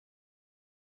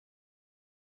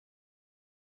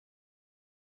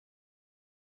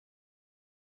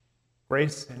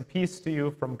Grace and peace to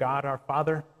you from God our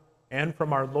Father and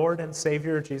from our Lord and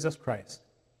Savior Jesus Christ.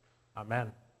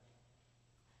 Amen.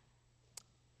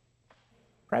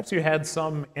 Perhaps you had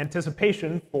some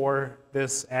anticipation for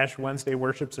this Ash Wednesday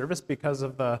worship service because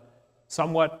of the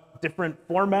somewhat different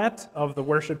format of the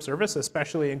worship service,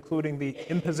 especially including the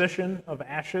imposition of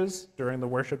ashes during the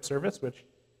worship service, which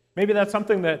maybe that's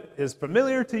something that is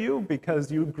familiar to you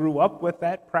because you grew up with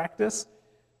that practice,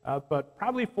 but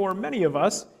probably for many of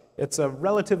us, it's a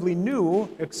relatively new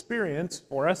experience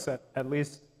for us, at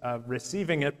least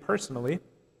receiving it personally.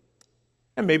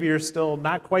 And maybe you're still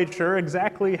not quite sure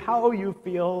exactly how you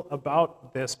feel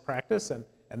about this practice, and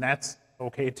that's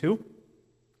okay too.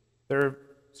 There are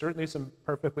certainly some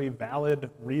perfectly valid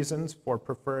reasons for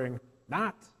preferring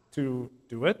not to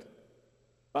do it,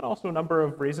 but also a number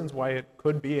of reasons why it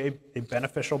could be a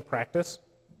beneficial practice.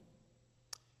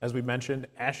 As we mentioned,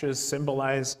 ashes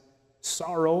symbolize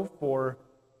sorrow for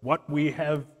what we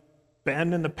have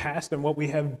been in the past and what we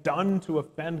have done to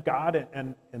offend God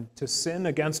and to sin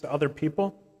against other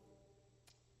people.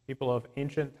 People of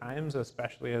ancient times,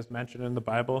 especially as mentioned in the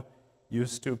Bible,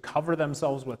 used to cover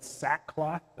themselves with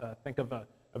sackcloth. Think of a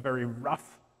very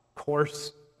rough,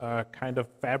 coarse kind of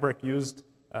fabric used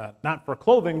not for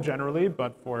clothing generally,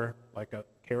 but for like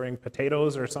carrying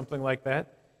potatoes or something like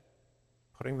that.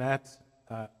 Putting that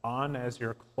on as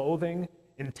your clothing,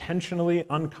 intentionally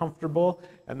uncomfortable,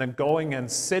 and then going and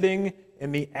sitting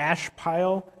in the ash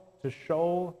pile to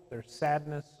show their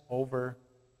sadness over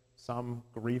some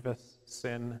grievous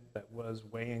sin that was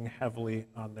weighing heavily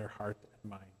on their heart and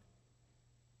mind.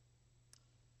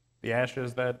 The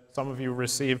ashes that some of you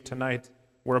received tonight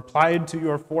were applied to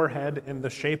your forehead in the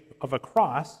shape of a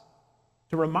cross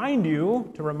to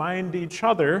remind each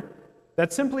other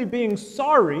that simply being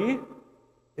sorry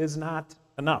is not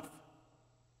enough.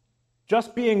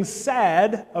 Just being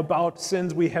sad about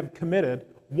sins we have committed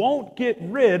won't get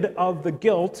rid of the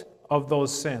guilt of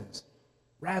those sins.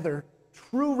 Rather,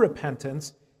 true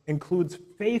repentance includes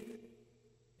faith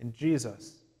in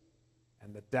Jesus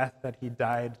and the death that he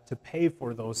died to pay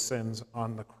for those sins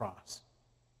on the cross.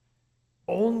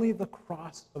 Only the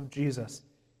cross of Jesus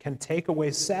can take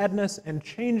away sadness and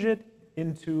change it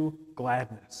into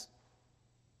gladness.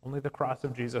 Only the cross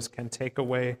of Jesus can take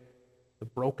away the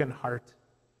broken heart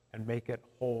and make it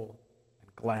whole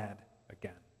and glad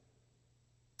again.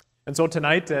 And so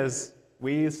tonight, as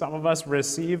some of us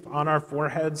receive on our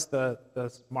foreheads the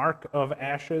mark of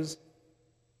ashes,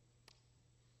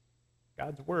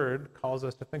 God's word calls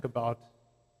us to think about,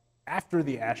 after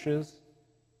the ashes,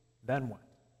 then what?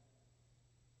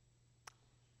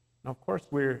 Now, of course,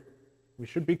 we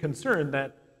should be concerned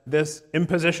that this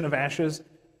imposition of ashes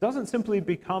doesn't simply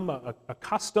become a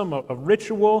custom, a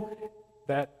ritual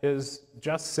that is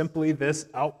just simply this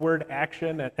outward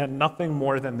action and nothing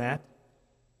more than that.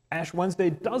 Ash Wednesday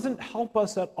doesn't help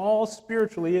us at all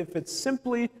spiritually if it's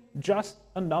simply just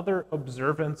another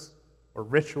observance or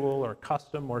ritual or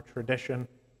custom or tradition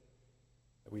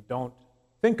that we don't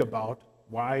think about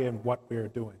why and what we are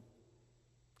doing.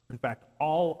 In fact,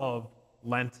 all of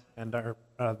Lent and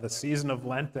the season of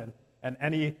Lent and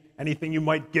anything you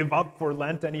might give up for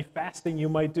Lent, any fasting you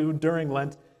might do during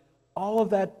Lent, all of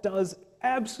that does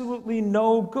absolutely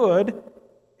no good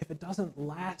if it doesn't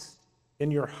last in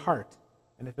your heart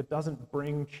and if it doesn't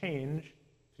bring change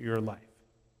to your life.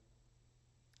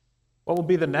 What will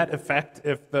be the net effect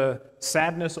if the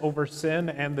sadness over sin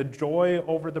and the joy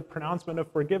over the pronouncement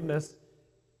of forgiveness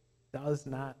does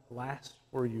not last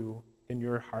for you in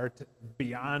your heart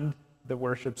beyond the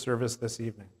worship service this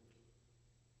evening?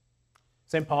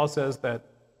 St. Paul says that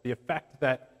the effect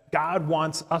that God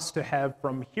wants us to have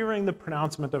from hearing the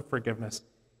pronouncement of forgiveness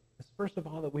is, first of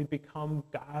all, that we become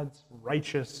God's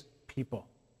righteous people.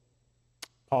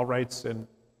 Paul writes in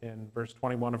verse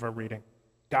 21 of our reading,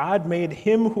 God made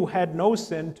him who had no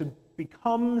sin to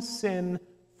become sin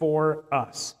for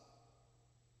us.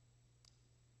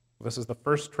 This is the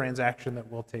first transaction that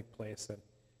will take place, and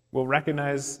we'll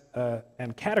recognize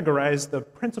and categorize the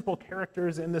principal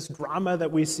characters in this drama that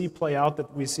we see play out,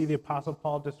 that we see the Apostle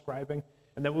Paul describing,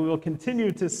 and that we will continue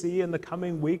to see in the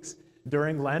coming weeks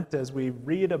during Lent as we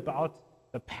read about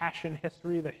the passion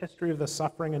history, the history of the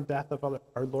suffering and death of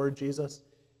our Lord Jesus,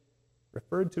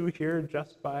 referred to here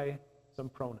just by some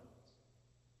pronouns.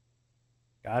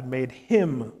 God made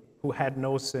him who had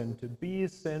no sin to be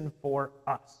sin for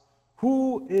us.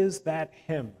 Who is that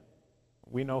him?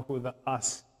 We know who the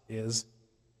us is,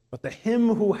 but the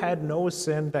him who had no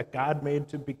sin that God made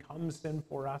to become sin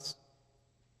for us,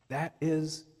 that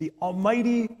is the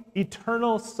almighty,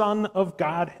 eternal Son of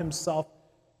God himself,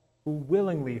 who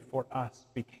willingly for us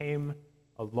became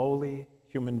a lowly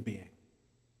human being.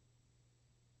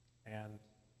 and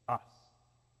us.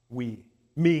 We,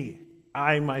 me,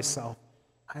 I myself.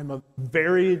 I'm a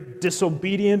very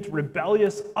disobedient,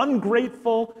 rebellious,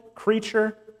 ungrateful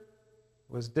creature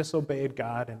who has disobeyed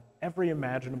God in every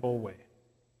imaginable way.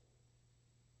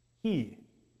 He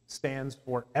stands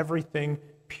for everything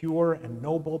pure and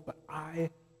noble, but I,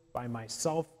 by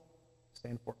myself,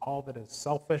 stand for all that is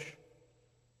selfish,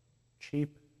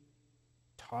 cheap,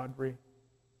 tawdry,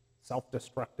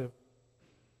 self-destructive.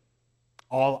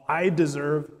 All I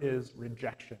deserve is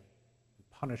rejection and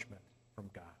punishment from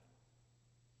God.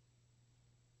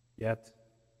 Yet,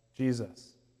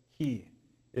 Jesus, he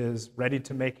is ready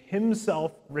to make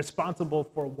himself responsible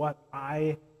for what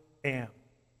I am.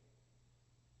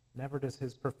 Never does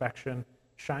his perfection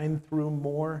shine through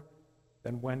more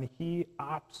than when he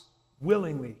opts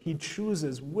willingly, he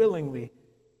chooses willingly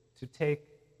to take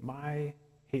my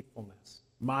hatefulness,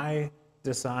 my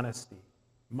dishonesty,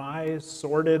 my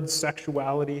sordid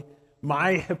sexuality,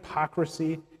 my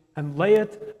hypocrisy, and lay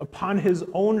it upon his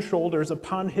own shoulders,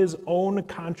 upon his own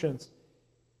conscience.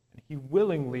 And he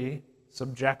willingly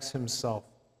subjects himself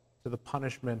to the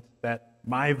punishment that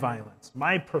my violence,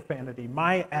 my profanity,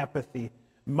 my apathy,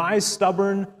 my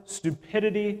stubborn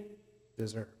stupidity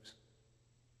deserves.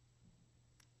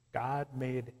 God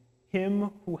made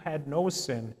him who had no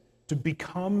sin to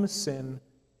become sin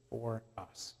for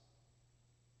us.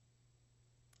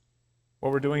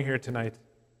 What we're doing here tonight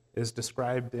is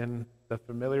described in the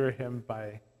familiar hymn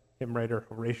by hymn writer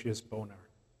Horatius Bonar.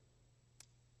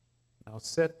 Now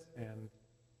sit and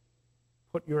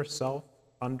put yourself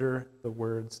under the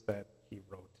words that he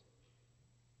wrote.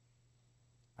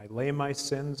 I lay my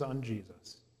sins on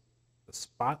Jesus, the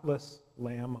spotless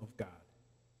Lamb of God.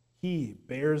 He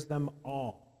bears them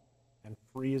all and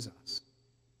frees us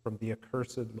from the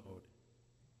accursed load.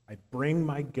 I bring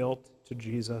my guilt to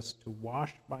Jesus to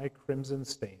wash my crimson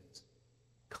stains,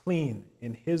 clean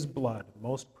in his blood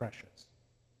most precious,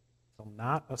 till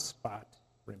not a spot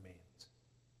remains.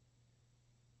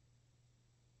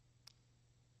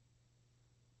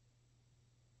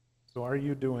 So are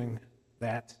you doing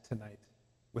that tonight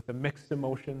with the mixed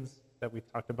emotions that we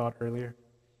talked about earlier?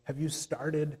 Have you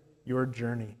started your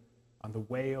journey on the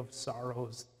way of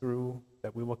sorrows through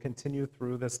that we will continue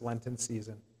through this Lenten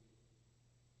season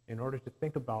in order to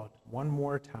think about one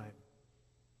more time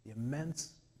the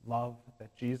immense love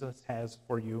that Jesus has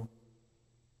for you?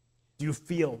 Do you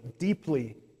feel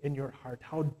deeply in your heart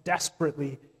how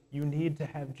desperately you need to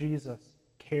have Jesus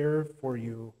care for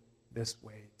you this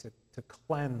way, to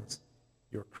cleanse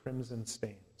your crimson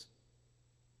stains?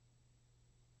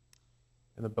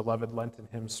 In the beloved Lenten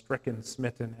hymn, Stricken,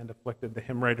 Smitten, and Afflicted, the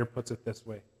hymn writer puts it this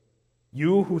way: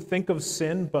 You who think of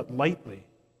sin but lightly,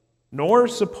 nor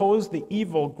suppose the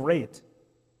evil great,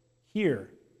 here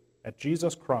at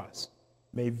Jesus' cross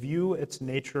may view its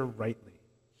nature rightly,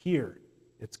 here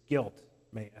its guilt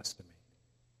may estimate.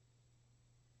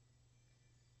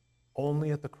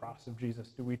 Only at the cross of Jesus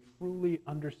do we truly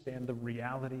understand the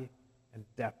reality and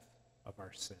depth of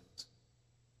our sins.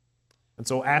 And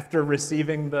so after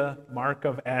receiving the mark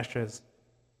of ashes,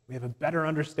 we have a better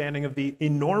understanding of the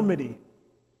enormity,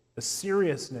 the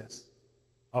seriousness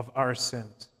of our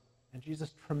sins, and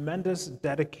Jesus' tremendous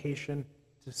dedication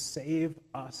to save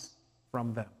us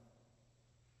from them.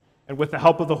 And with the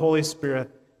help of the Holy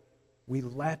Spirit, we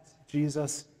let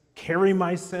Jesus carry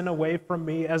my sin away from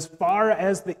me as far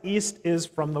as the east is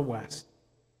from the west.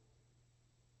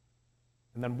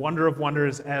 And then, wonder of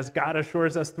wonders, as God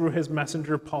assures us through his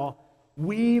messenger Paul,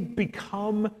 we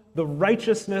become the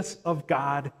righteousness of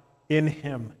God in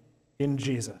him, in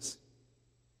Jesus.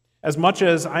 As much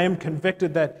as I am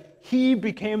convicted that he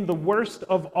became the worst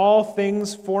of all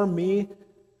things for me,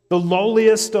 the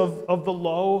lowliest of the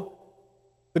low,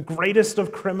 the greatest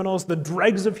of criminals, the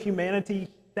dregs of humanity,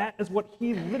 that is what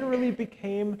he literally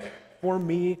became for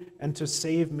me and to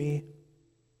save me.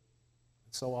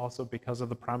 So also, because of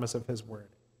the promise of his word,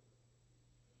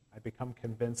 I become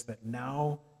convinced that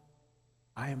now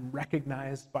I am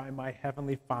recognized by my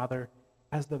heavenly Father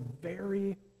as the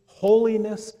very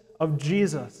holiness of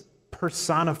Jesus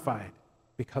personified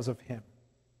because of him.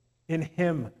 In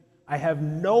him, I have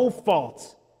no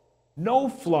faults, no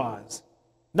flaws,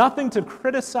 nothing to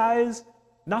criticize,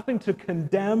 nothing to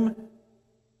condemn,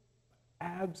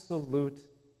 absolute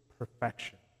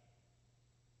perfection.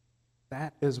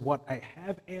 That is what I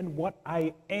have and what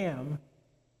I am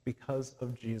because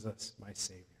of Jesus, my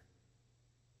Savior.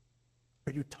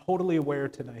 Are you totally aware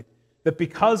tonight that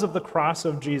because of the cross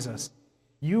of Jesus,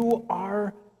 you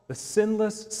are the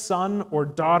sinless son or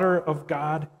daughter of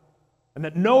God, and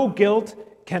that no guilt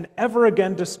can ever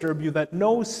again disturb you, that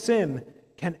no sin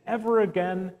can ever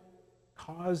again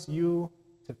cause you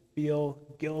to feel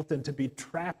guilt and to be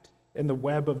trapped in the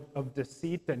web of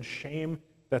deceit and shame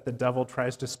that the devil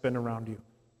tries to spin around you?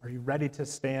 Are you ready to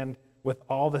stand with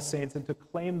all the saints and to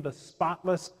claim the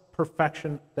spotless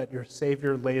perfection that your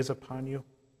Savior lays upon you?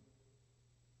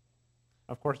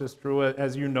 Of course, it's true,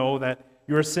 as you know, that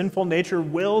your sinful nature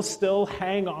will still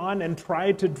hang on and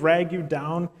try to drag you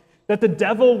down, that the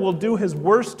devil will do his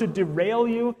worst to derail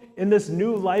you in this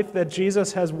new life that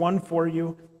Jesus has won for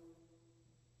you.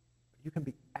 You can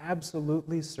be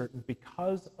absolutely certain,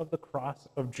 because of the cross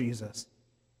of Jesus,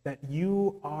 that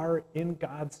you are, in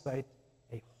God's sight,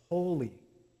 a holy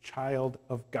child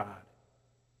of God,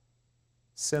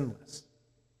 sinless,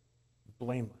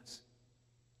 blameless,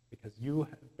 because you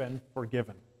have been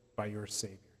forgiven by your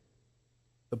Savior.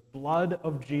 The blood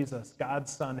of Jesus,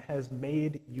 God's Son, has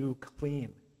made you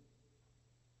clean.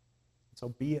 So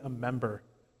be a member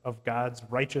of God's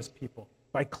righteous people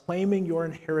by claiming your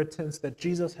inheritance that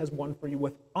Jesus has won for you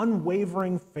with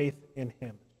unwavering faith in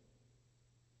him.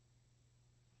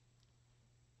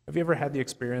 Have you ever had the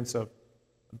experience of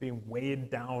being weighed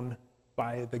down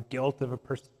by the guilt of a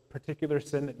particular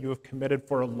sin that you have committed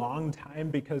for a long time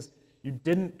because you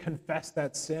didn't confess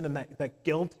that sin, and that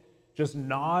guilt just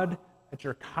gnawed at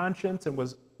your conscience and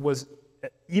was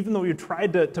even though you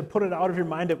tried to put it out of your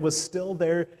mind, it was still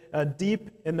there deep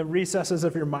in the recesses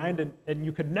of your mind, and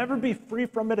you could never be free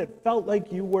from it. It felt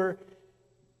like you were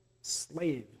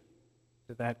slave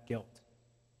to that guilt.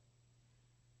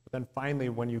 But then finally,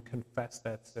 when you confess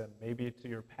that sin, maybe to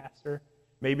your pastor,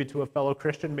 maybe to a fellow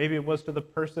Christian, maybe it was to the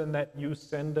person that you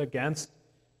sinned against,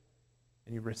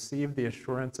 and you received the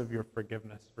assurance of your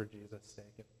forgiveness for Jesus'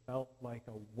 sake, it felt like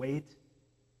a weight,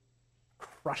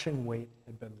 crushing weight,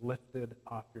 had been lifted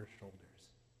off your shoulders,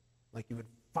 like you had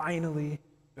finally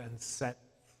been set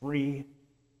free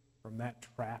from that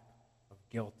trap of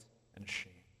guilt and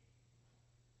shame.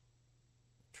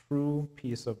 True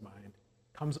peace of mind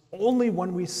comes only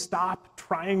when we stop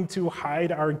trying to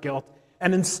hide our guilt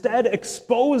and instead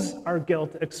expose our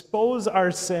guilt, expose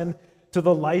our sin to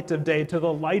the light of day, to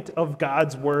the light of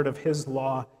God's word, of his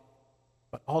law,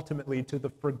 but ultimately to the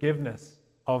forgiveness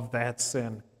of that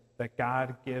sin that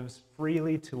God gives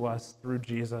freely to us through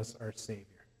Jesus, our Savior.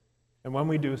 And when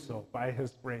we do so, by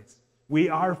his grace, we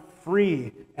are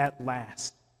free at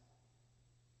last.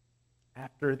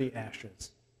 After the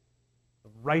ashes, the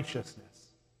righteousness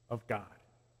of God.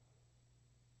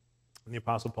 And the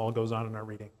Apostle Paul goes on in our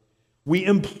reading. We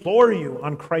implore you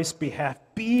on Christ's behalf,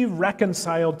 be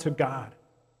reconciled to God.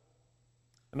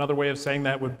 Another way of saying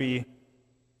that would be,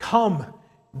 come,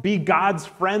 be God's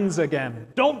friends again.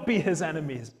 Don't be his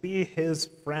enemies, be his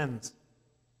friends.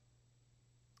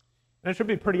 And it should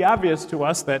be pretty obvious to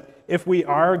us that if we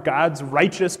are God's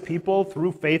righteous people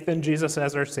through faith in Jesus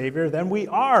as our Savior, then we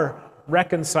are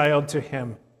reconciled to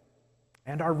him.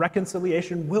 And our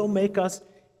reconciliation will make us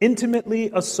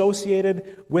intimately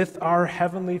associated with our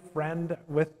heavenly friend,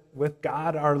 with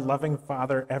God, our loving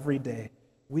Father, every day.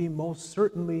 We most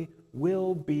certainly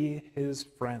will be his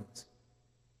friends.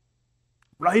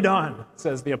 Right on,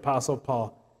 says the Apostle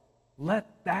Paul.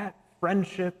 Let that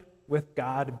friendship with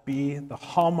God be the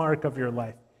hallmark of your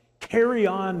life. Carry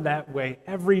on that way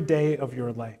every day of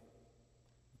your life.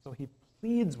 So he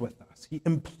pleads with us. He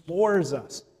implores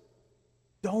us.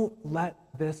 Don't let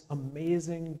this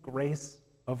amazing grace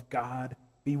of God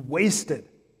be wasted.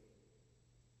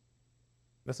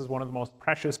 This is one of the most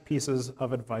precious pieces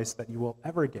of advice that you will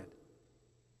ever get.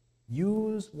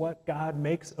 Use what God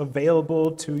makes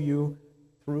available to you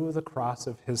through the cross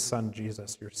of his Son,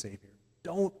 Jesus, your Savior.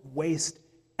 Don't waste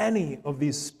any of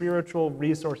these spiritual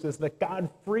resources that God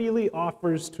freely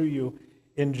offers to you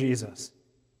in Jesus.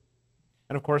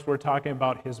 And of course, we're talking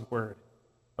about his word,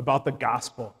 about the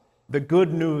gospel, the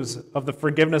good news of the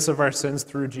forgiveness of our sins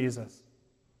through Jesus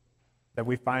that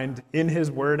we find in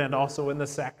his word and also in the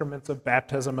sacraments of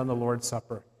baptism and the Lord's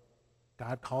Supper.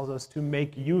 God calls us to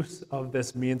make use of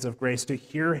this means of grace, to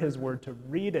hear his word, to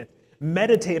read it,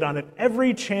 meditate on it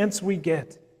every chance we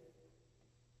get.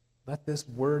 Let this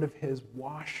word of his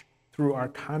wash through our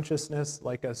consciousness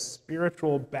like a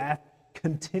spiritual bath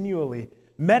continually.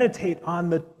 Meditate on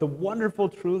the wonderful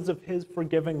truths of his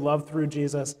forgiving love through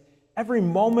Jesus every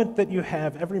moment that you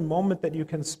have, every moment that you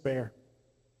can spare.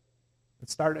 And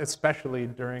start especially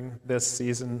during this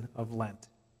season of Lent.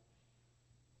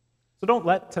 So don't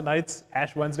let tonight's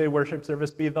Ash Wednesday worship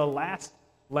service be the last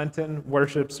Lenten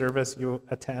worship service you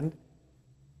attend.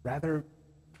 Rather,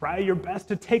 try your best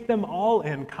to take them all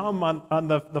in. Come on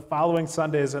the following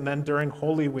Sundays and then during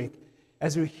Holy Week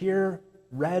as you hear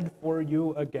read for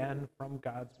you again from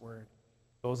God's Word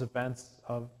those events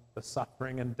of the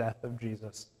suffering and death of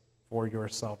Jesus for your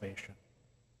salvation.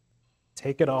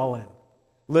 Take it all in.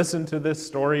 Listen to this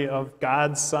story of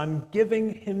God's Son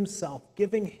giving himself,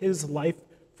 giving his life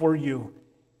for you.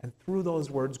 And through those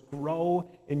words, grow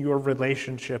in your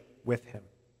relationship with him.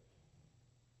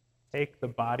 Take the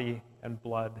body and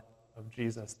blood of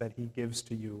Jesus that he gives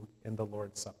to you in the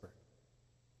Lord's Supper.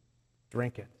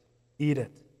 Drink it. Eat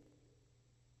it.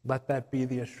 Let that be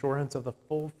the assurance of the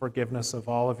full forgiveness of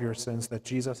all of your sins that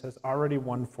Jesus has already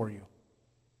won for you.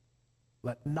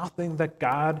 Let nothing that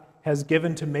God has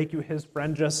given to make you his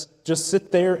friend just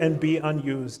sit there and be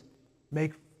unused.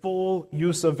 Make full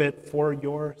use of it for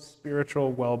your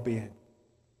spiritual well-being.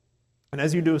 And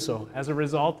as you do so, as a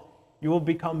result, you will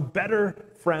become better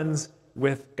friends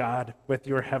with God, with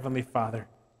your Heavenly Father,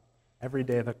 every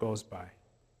day that goes by.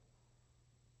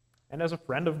 And as a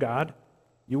friend of God,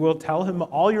 you will tell him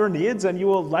all your needs and you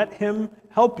will let him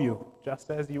help you, just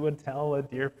as you would tell a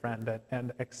dear friend,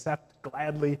 and accept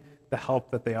gladly the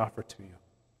help that they offer to you.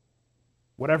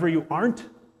 Whatever you aren't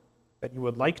that you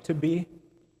would like to be,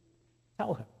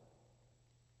 tell him.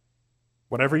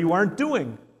 Whatever you aren't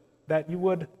doing that you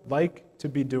would like to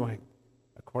be doing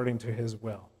according to his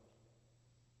will,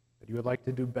 that you would like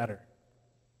to do better,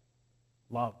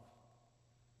 love,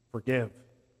 forgive,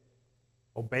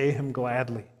 obey him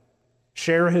gladly,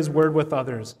 share his word with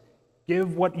others,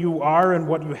 give what you are and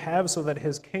what you have so that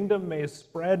his kingdom may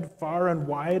spread far and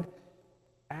wide.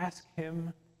 Ask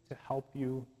him to help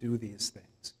you do these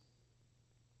things.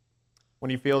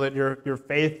 When you feel that your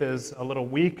faith is a little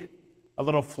weak, a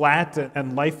little flat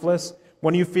and lifeless,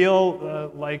 when you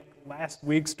feel like last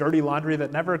week's dirty laundry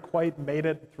that never quite made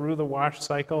it through the wash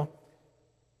cycle,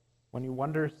 when you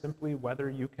wonder simply whether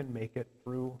you can make it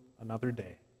through another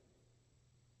day,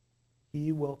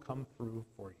 he will come through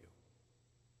for you.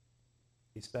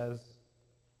 He says,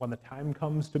 when the time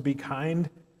comes to be kind,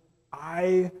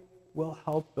 I will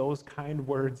help those kind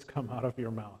words come out of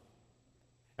your mouth.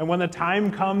 And when the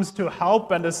time comes to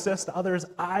help and assist others,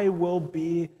 I will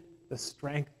be the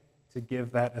strength to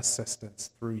give that assistance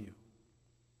through you.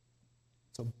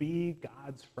 So be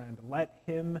God's friend. Let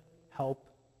him help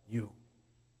you.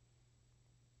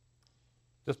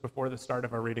 Just before the start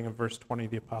of our reading of verse 20,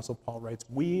 the Apostle Paul writes,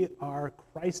 "We are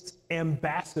Christ's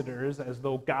ambassadors, as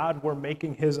though God were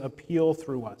making his appeal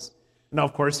through us." Now,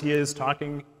 of course, he is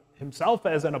talking himself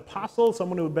as an apostle,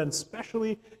 someone who had been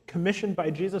specially commissioned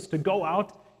by Jesus to go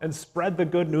out and spread the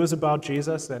good news about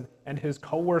Jesus, and his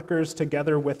co-workers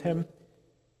together with him.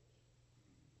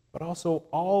 But also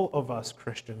all of us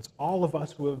Christians, all of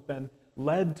us who have been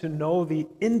led to know the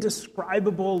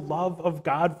indescribable love of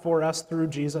God for us through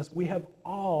Jesus, we have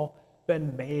all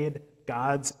been made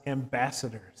God's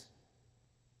ambassadors.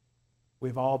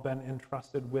 We've all been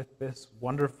entrusted with this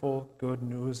wonderful good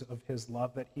news of his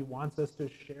love that he wants us to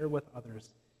share with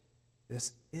others,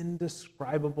 this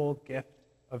indescribable gift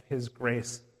of his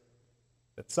grace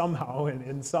that somehow,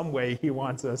 in some way, he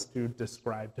wants us to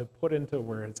describe, to put into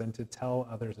words, and to tell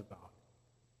others about.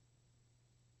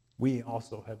 We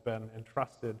also have been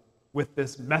entrusted with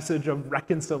this message of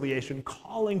reconciliation,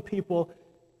 calling people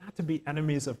not to be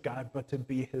enemies of God, but to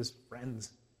be his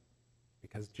friends,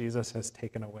 because Jesus has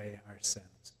taken away our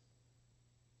sins.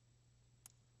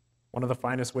 One of the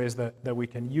finest ways that we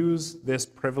can use this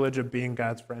privilege of being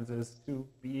God's friends is to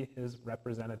be his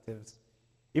representatives.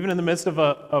 Even in the midst of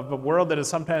a world that is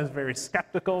sometimes very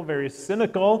skeptical, very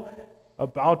cynical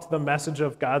about the message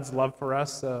of God's love for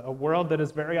us, a world that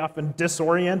is very often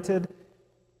disoriented,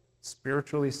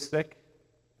 spiritually sick,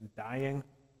 and dying,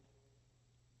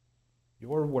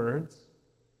 your words,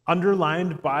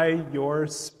 underlined by your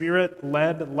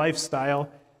spirit-led lifestyle,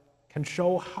 can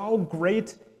show how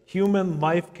great human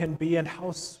life can be and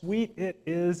how sweet it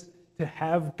is to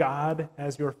have God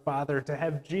as your Father, to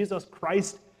have Jesus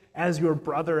Christ as your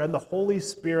brother, and the Holy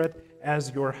Spirit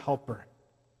as your helper.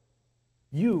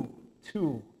 You,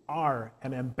 too, are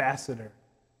an ambassador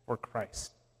for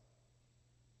Christ.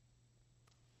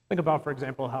 Think about, for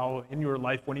example, how in your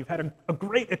life, when you've had a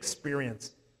great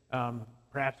experience,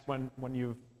 perhaps when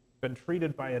you've been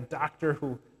treated by a doctor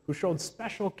who showed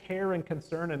special care and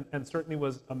concern and certainly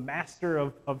was a master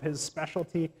of his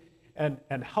specialty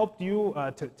and helped you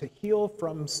to heal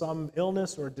from some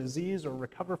illness or disease or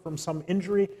recover from some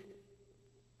injury,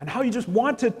 and how you just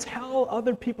want to tell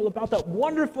other people about that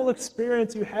wonderful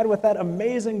experience you had with that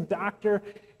amazing doctor,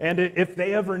 and if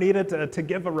they ever needed to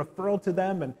give a referral to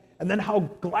them, and then how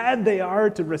glad they are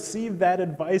to receive that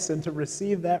advice and to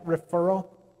receive that referral.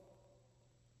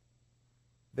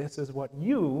 This is what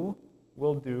you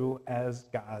will do as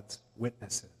God's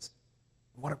witnesses.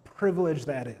 What a privilege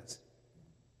that is.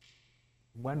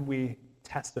 When we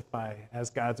testify as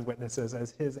God's witnesses,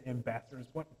 as his ambassadors,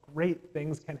 what great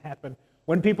things can happen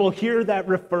When people hear that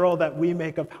referral that we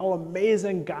make of how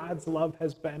amazing God's love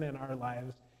has been in our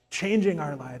lives, changing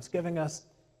our lives, giving us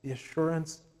the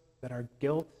assurance that our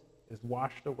guilt is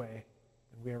washed away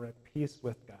and we are at peace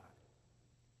with God.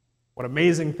 What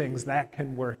amazing things that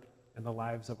can work in the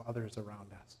lives of others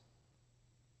around us.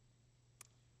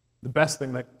 The best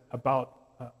thing about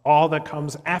all that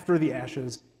comes after the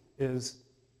ashes is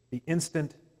the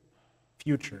instant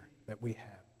future that we have.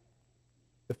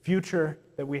 The future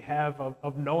that we have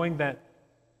of knowing that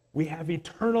we have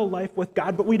eternal life with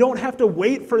God, but we don't have to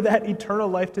wait for that eternal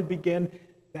life to begin.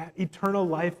 That eternal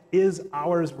life is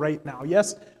ours right now.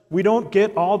 Yes, we don't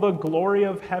get all the glory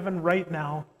of heaven right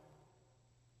now.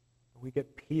 But we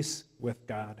get peace with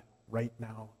God right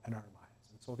now in our lives.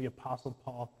 And so the Apostle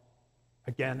Paul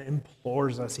again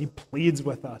implores us, he pleads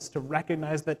with us to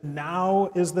recognize that now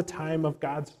is the time of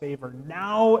God's favor.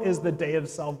 Now is the day of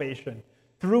salvation.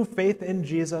 Through faith in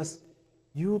Jesus,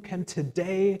 you can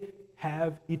today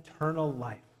have eternal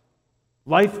life.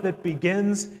 Life that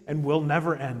begins and will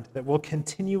never end, that will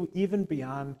continue even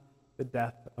beyond the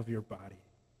death of your body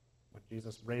when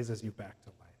Jesus raises you back to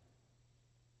life.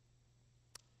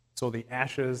 So the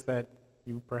ashes that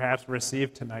you perhaps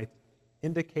received tonight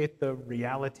indicate the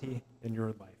reality in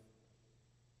your life.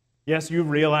 Yes, you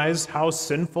realize how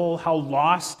sinful, how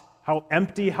lost, how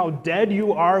empty, how dead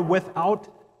you are without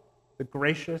the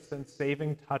gracious and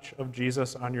saving touch of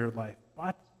Jesus on your life.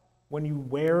 But when you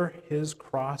wear his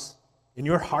cross in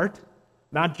your heart,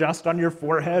 not just on your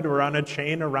forehead or on a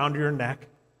chain around your neck,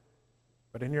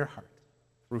 but in your heart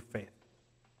through faith.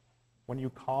 When you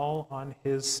call on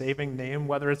his saving name,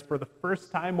 whether it's for the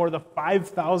first time or the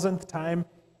 5,000th time,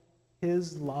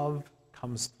 his love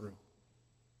comes through.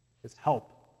 His help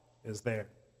is there.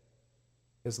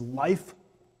 His life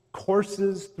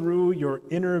courses through your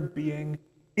inner being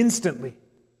instantly,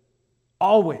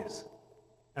 always,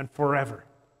 and forever.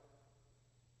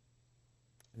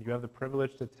 And you have the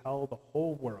privilege to tell the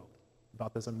whole world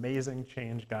about this amazing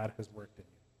change God has worked in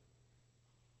you.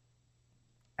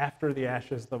 After the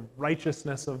ashes, the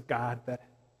righteousness of God that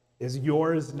is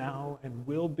yours now and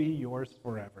will be yours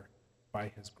forever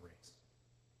by his grace.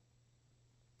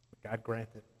 God grant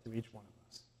it to each one of us.